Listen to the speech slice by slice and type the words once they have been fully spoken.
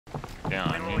Yeah,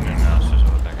 I need to know this is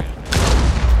what that guy's doing.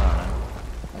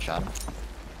 I shot him.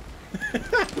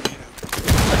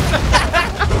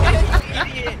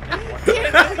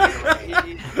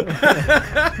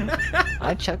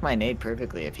 I chucked my nade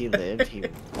perfectly. If he lived, he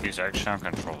would. He's actually on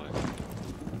control.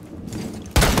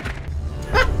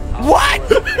 What?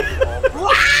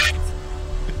 What?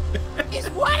 He's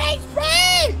 1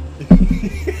 HP!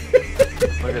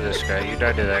 Look at this guy. You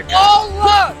died to that guy. Oh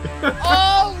look!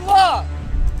 Oh look!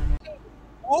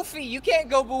 Wolfie, you can't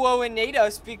go below and nade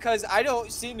us because I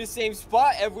don't sit in the same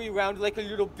spot every round like a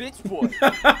little bitch boy.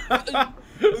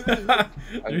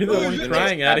 You're the one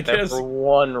crying at it. For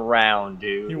one round,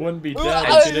 dude. You wouldn't be dead.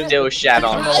 I still shat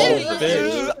on the whole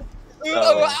bitch. He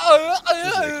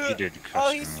did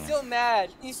Oh, he's still mad.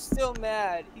 He's still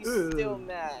mad. He's still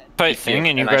mad. Fight thing,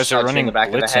 and you And I guys are shot you in running the back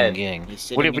of the blitzing head. gang. He's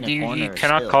sitting What in a you corner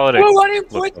cannot still. call it a. We're running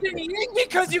Look, blitzing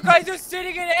because you guys are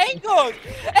sitting at angles.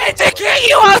 And to get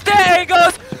you off the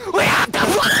angles, we have to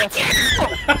block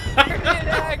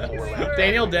you.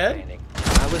 Daniel dead?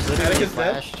 I was literally Atticus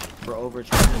dead? flashed for over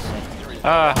 20 seconds.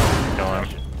 kill him.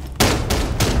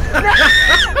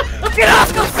 Get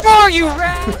off the floor, you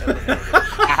rat!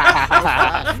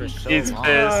 Flashed for so He's long.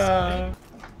 pissed.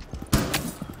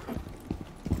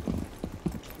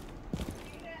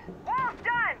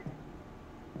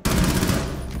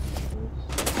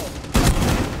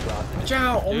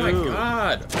 Chow! Oh my Dude.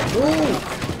 god!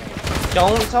 Ooh!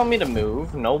 Don't tell me to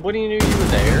move. Nobody knew you were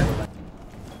there.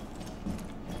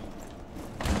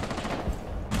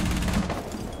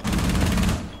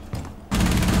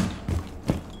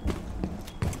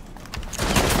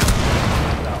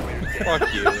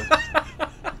 Fuck you.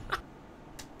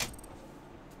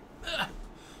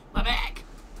 My back!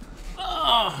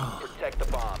 Oh! Protect the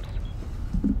bombs.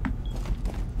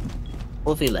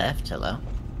 Wolfie left. Hello.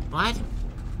 What?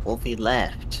 Wolfie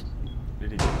left.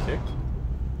 Did he get kicked?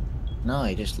 No,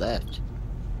 he just left.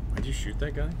 Why'd you shoot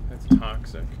that guy? That's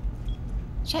toxic.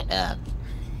 Shut up.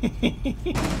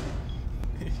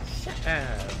 Shut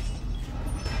up.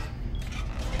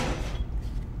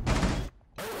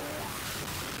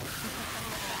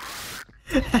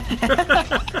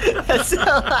 That's so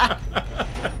loud.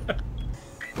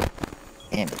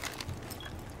 Damn it.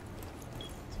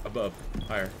 Above.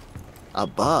 Higher.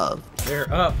 Above.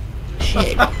 They're up.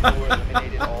 Shit.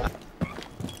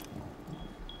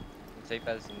 Safe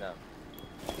as enough.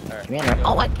 Man,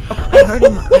 oh, what? I heard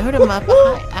him up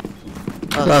high.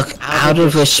 Look, out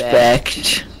of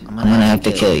respect, I'm gonna have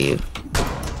to kill you.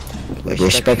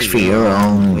 Respect for your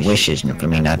own wishes for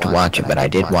me not to watch it, but I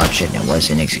did watch it and it was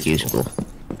inexcusable.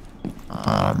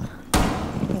 I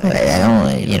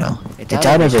don't, you know, it's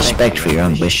out of respect for your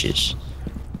own wishes.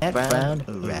 Round,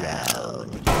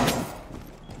 round.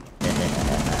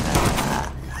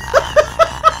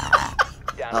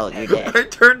 Oh, you're dead. I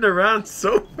turned around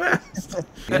so fast.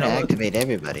 You're gonna activate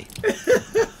everybody. 10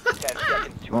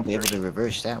 seconds. You won't be able to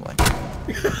reverse that one.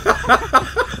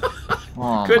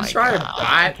 Oh Good my try, God.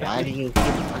 bot. Why do you keep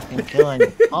fucking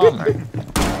killing Palmer?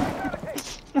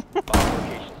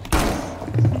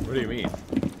 What do you mean?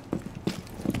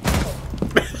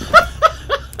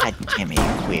 God damn it,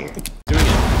 you're weird. Doing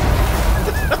it.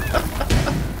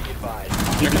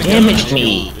 You damaged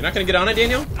me! You're not gonna get on it,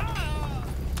 Daniel?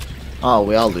 Oh,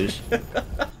 we all lose.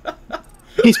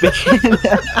 He's making We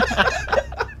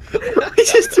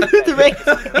just threw the race.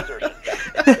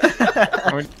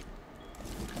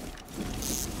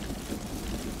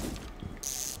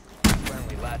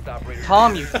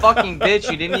 Tom, you fucking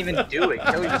bitch, you didn't even do it.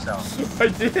 Kill yourself. I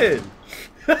did.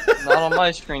 Not on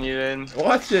my screen, you didn't.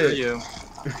 Watch For it. you.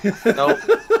 Nope.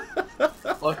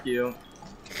 Fuck you.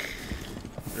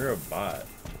 You're a bot.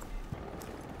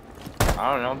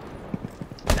 I don't know.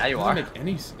 Now you Doesn't are. make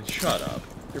any Shut up.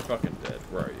 You're fucking dead.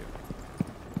 Where are you?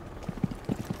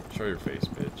 Show your face,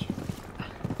 bitch.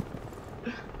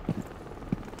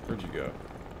 Where'd you go?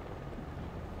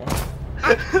 What?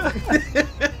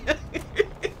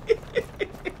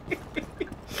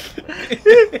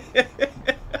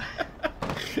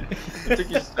 It took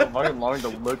you so fucking long to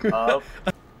look up.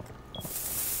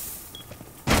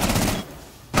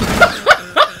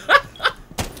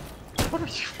 What are you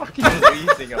fucking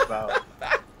wheezing about?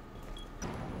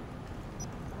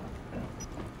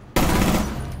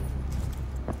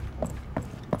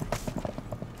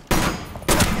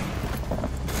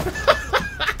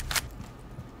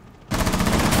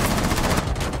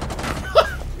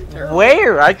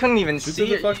 Where? I couldn't even Shoot see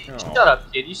the it. fuck- Shut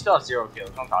up, kid. You still have 0 kills.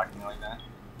 Don't talk to me like that.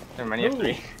 Never mind, you have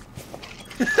 3.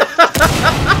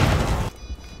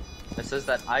 It says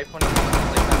that iPhone is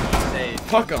like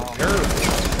Fuck, I'm terrible.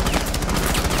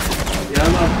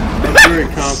 Yeah, I'm very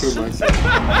confident myself.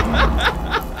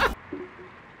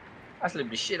 I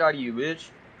slapped the shit out of you, bitch.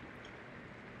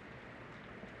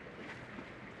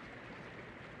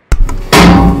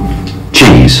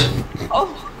 Jeez.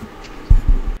 Oh.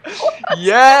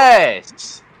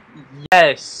 Yes.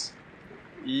 Yes.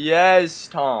 Yes,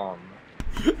 Tom.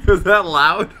 Is that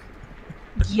loud?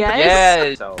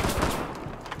 Yes. So.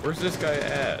 Where's this guy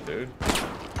at, dude?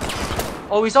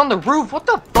 Oh, he's on the roof. What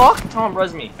the fuck? Tom,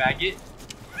 res me, faggot.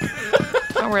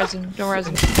 Don't res him. Don't res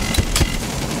him.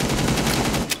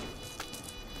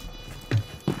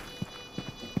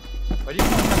 Why do you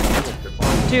have a grip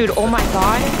on? Dude, oh my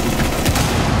god.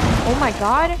 Oh my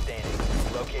god.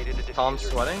 Tom's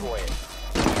sweating?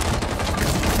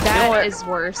 That is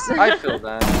worse. I feel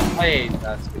that. I hate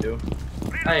that too.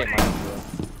 I hate mine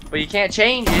too. But you can't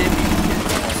change it.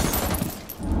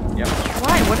 Yep.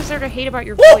 Why? What is there to hate about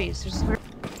your voice? There's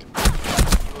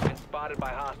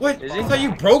What? Is I he? thought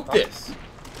you broke this.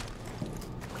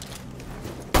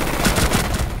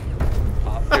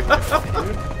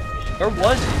 Where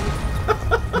was it?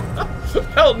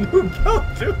 Hell, new belt,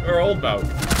 dude. Or old belt.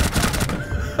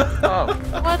 Oh.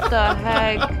 what the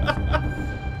heck?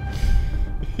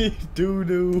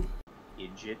 Doo-doo.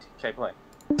 Idiot. Okay, play.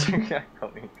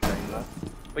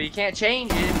 But you can't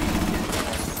change it.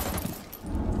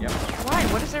 Yep. Why?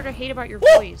 What is there to hate about your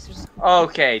voice? There's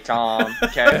Okay, Tom.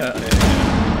 Okay.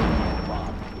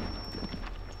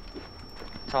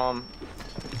 Tom.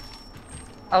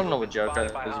 I don't know what joke I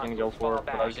was gonna go for,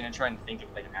 but I was gonna try and think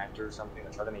of like an actor or something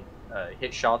that tried to make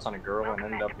hit shots on a girl and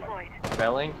ended up like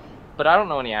failing. But I don't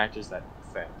know any actors that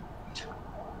fail.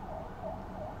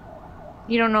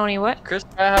 You don't know any what? Chris,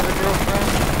 I have a girlfriend.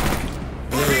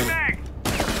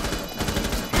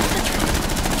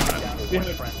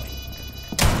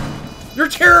 You're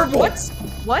terrible.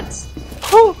 What?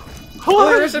 Oh,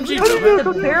 there's SMG.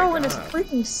 The barrel in his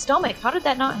freaking stomach. How did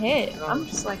that not hit? I'm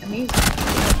just like amazed.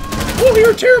 Oh,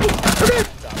 you're terrible.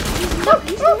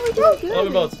 He's really doing good.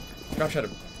 11 bullets. Drop shot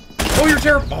him. Oh, you're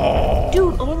terrible. Oh.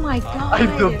 Dude, oh my god.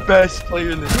 I'm the best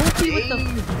player in this Wolfie with the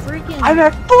freaking. I'm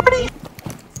at 40.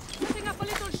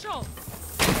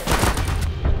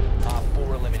 Op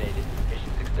 4 eliminated.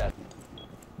 Mission success.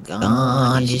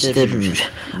 God is the root.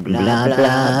 Blah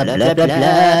blah blah blah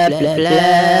blah blah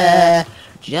blah.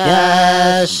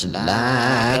 Just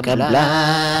like a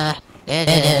blah.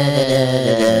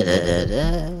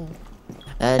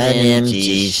 An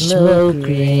empty smoke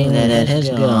ring that has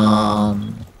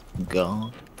gone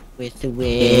with the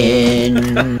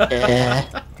wind.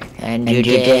 And you're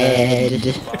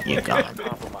dead. You're gone.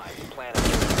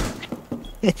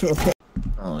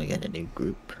 Oh, we got a new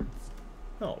group.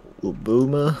 No.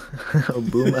 Obuma.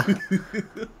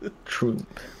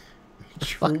 Troop.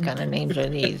 What kind of names are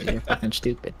these? You're fucking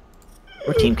stupid.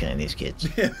 We're team killing these kids.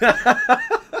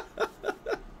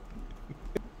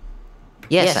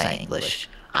 Yes, I English.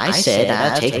 I said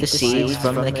I'll take the seeds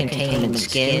from the containment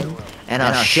skin and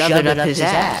I'll shove it up his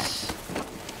ass.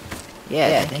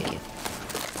 Yeah, thank you.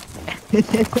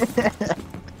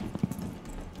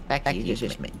 Back to you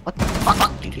just made. What the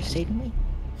fuck did you say to me?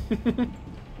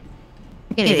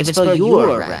 Can't even spell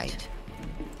your right.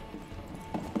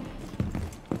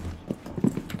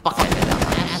 Fucking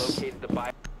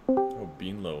dumbass. Oh,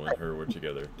 Beanlo and her were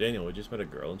together. Daniel, we just met a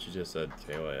girl and she just said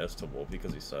KOS to Wolfie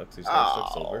because he sucks. He's so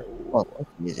silver. Well,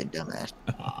 he's a dumbass.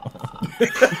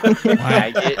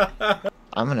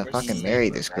 I'm gonna fucking marry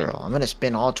this girl. I'm gonna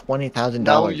spend all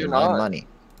 $20,000 in my money.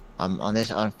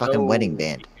 On fucking wedding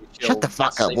band. Shut the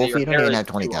fuck up, Wolfie. You don't even have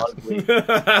 20,000.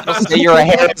 Don't say your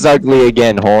hair is ugly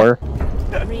again, whore.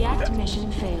 React mission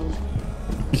failed.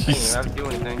 I didn't even have to do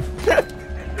anything.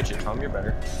 But you tell me you're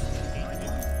better.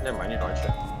 Never mind, you don't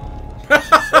shit.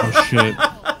 Oh shit.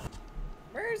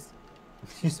 Where's?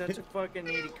 She's such a fucking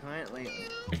needy cunt lately.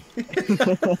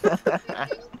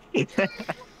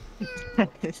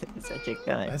 Such a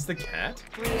cunt. That's the cat?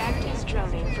 React is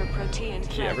droning for protein.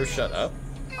 Did she ever shut up?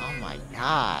 Oh my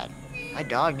god. My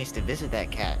dog needs to visit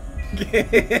that cat.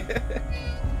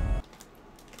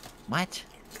 What?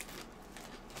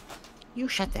 You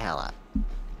shut the hell up.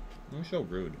 You're so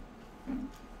rude. I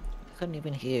couldn't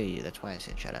even hear you, that's why I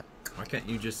said shut up. Why can't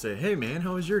you just say, hey man,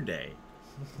 how was your day?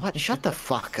 What? Shut the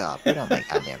fuck up. We don't make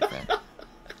goddamn friends.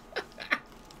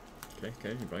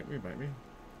 Okay, you bite me.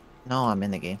 No, I'm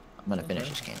in the game. I'm gonna finish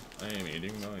this game. I am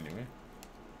eating though anyway.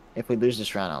 If we lose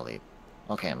this round, I'll leave.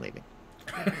 Okay, I'm leaving.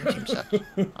 Team sucks.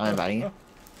 I'm inviting you.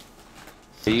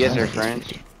 So you guys are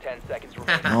friends? 10 seconds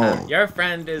remaining. No. Your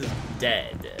friend is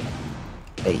dead.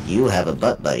 Hey, you have a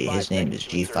butt buddy. His name is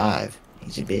G5.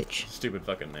 He's a bitch. Stupid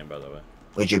fucking name, by the way.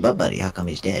 Where's your butt buddy? How come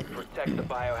he's dead? Protect the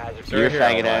biohazard. Your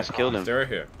faggot ass killed him. Stay right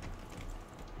here.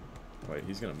 Wait,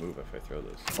 he's gonna move if I throw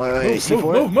this. Wait,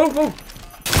 C4? Move!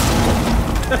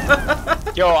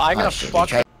 Yo, I'm gonna shit, fuck.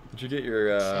 try- Did you get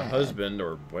your husband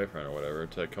or boyfriend or whatever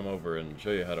to come over and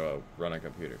show you how to run a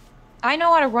computer? I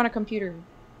know how to run a computer.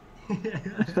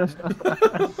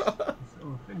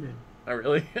 Oh,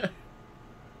 really?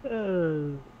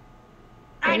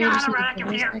 I know how to run a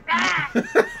computer.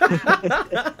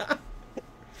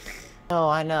 Oh,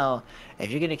 I know.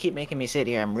 If you're gonna keep making me sit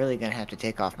here, I'm really gonna have to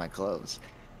take off my clothes.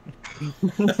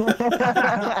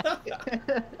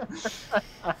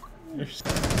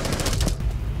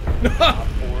 Op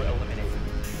 4 eliminated.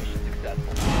 Mission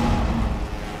successful.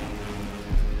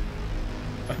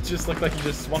 I just look like you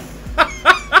just swung.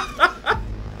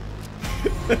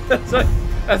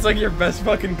 That's like your best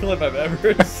fucking clip I've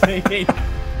ever seen.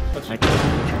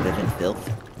 Live in filth.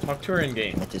 Talk to her in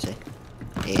game. What to say?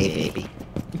 Hey, baby.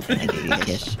 Can I give you a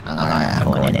kiss? Alright, I'm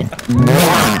going in.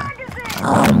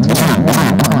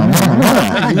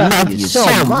 I love you so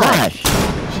much.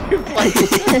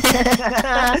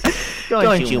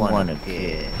 Don't you want a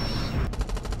kiss?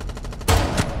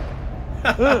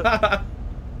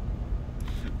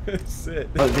 Sit.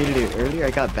 Oh, literally, earlier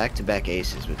I got back-to-back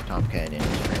aces with Tomcat and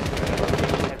his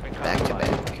friend.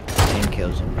 Back-to-back. 10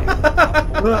 kills in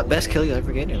there. Best kill you'll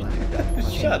ever get in your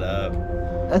life. Shut up.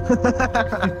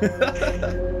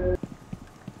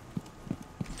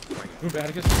 Move,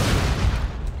 Atticus.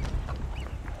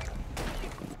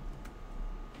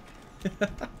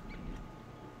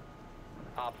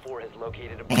 Op 4 has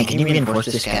located a Hey, can you reinforce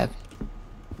this cab?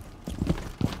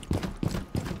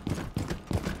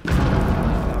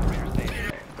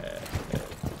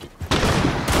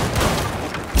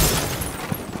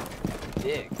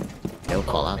 Dick. No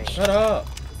call outs. Shut up.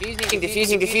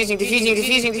 Defusing. He's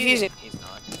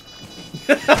not.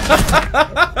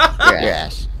 Your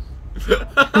ass.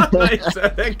 Nice,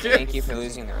 Atticus. Thank you for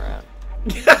losing the round.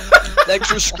 Thanks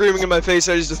for screaming in my face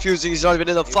that he's defusing. He's not even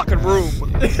in the fucking room.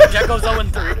 Gecko's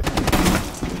 0-3.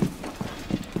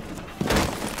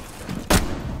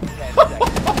 10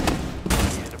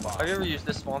 seconds. Have you ever used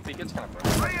this swamp peak? It's kind of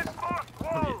broken.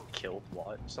 I'm gonna get killed.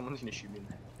 What? Someone's gonna shoot me in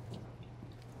the head.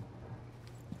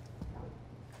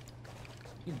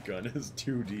 Your gun is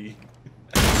 2D.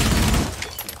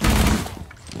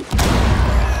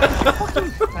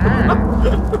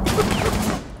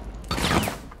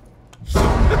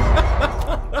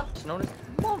 It's known as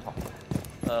Mom.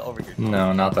 Over here.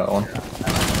 No, not that one.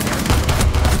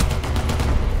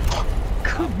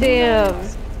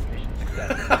 Damn.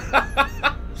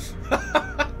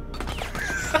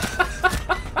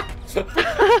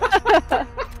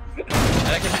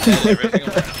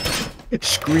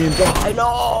 Screams. I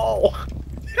know.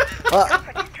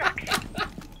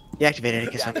 Deactivated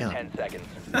it. Guess I'm Down to killing. 10 seconds.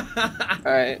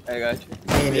 Alright, I got you.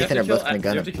 Me and Ethan are both gonna You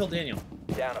gun have to him. kill Daniel.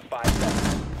 Down to 5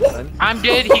 seconds. I'm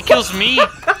dead. He kills me.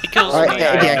 He kills Alright, me.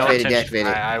 I had no deactivated, intention-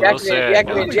 deactivated. I will say. I had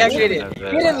no Deactivate intention it. of,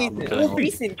 Get him, Ethan. killing him.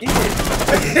 Ethan, get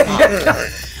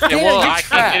Yeah, well, I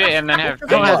can get it and then have.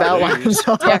 Don't have outlines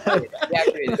on. Deactivate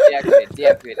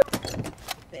it.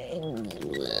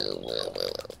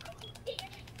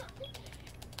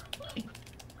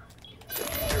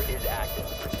 Diffuser is active.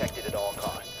 Protected at all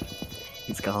costs.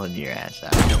 He's calling your ass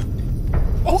out.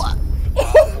 What?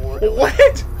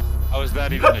 What? How is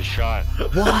that even a shot?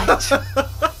 What?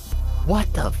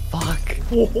 What the fuck?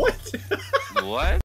 What? What?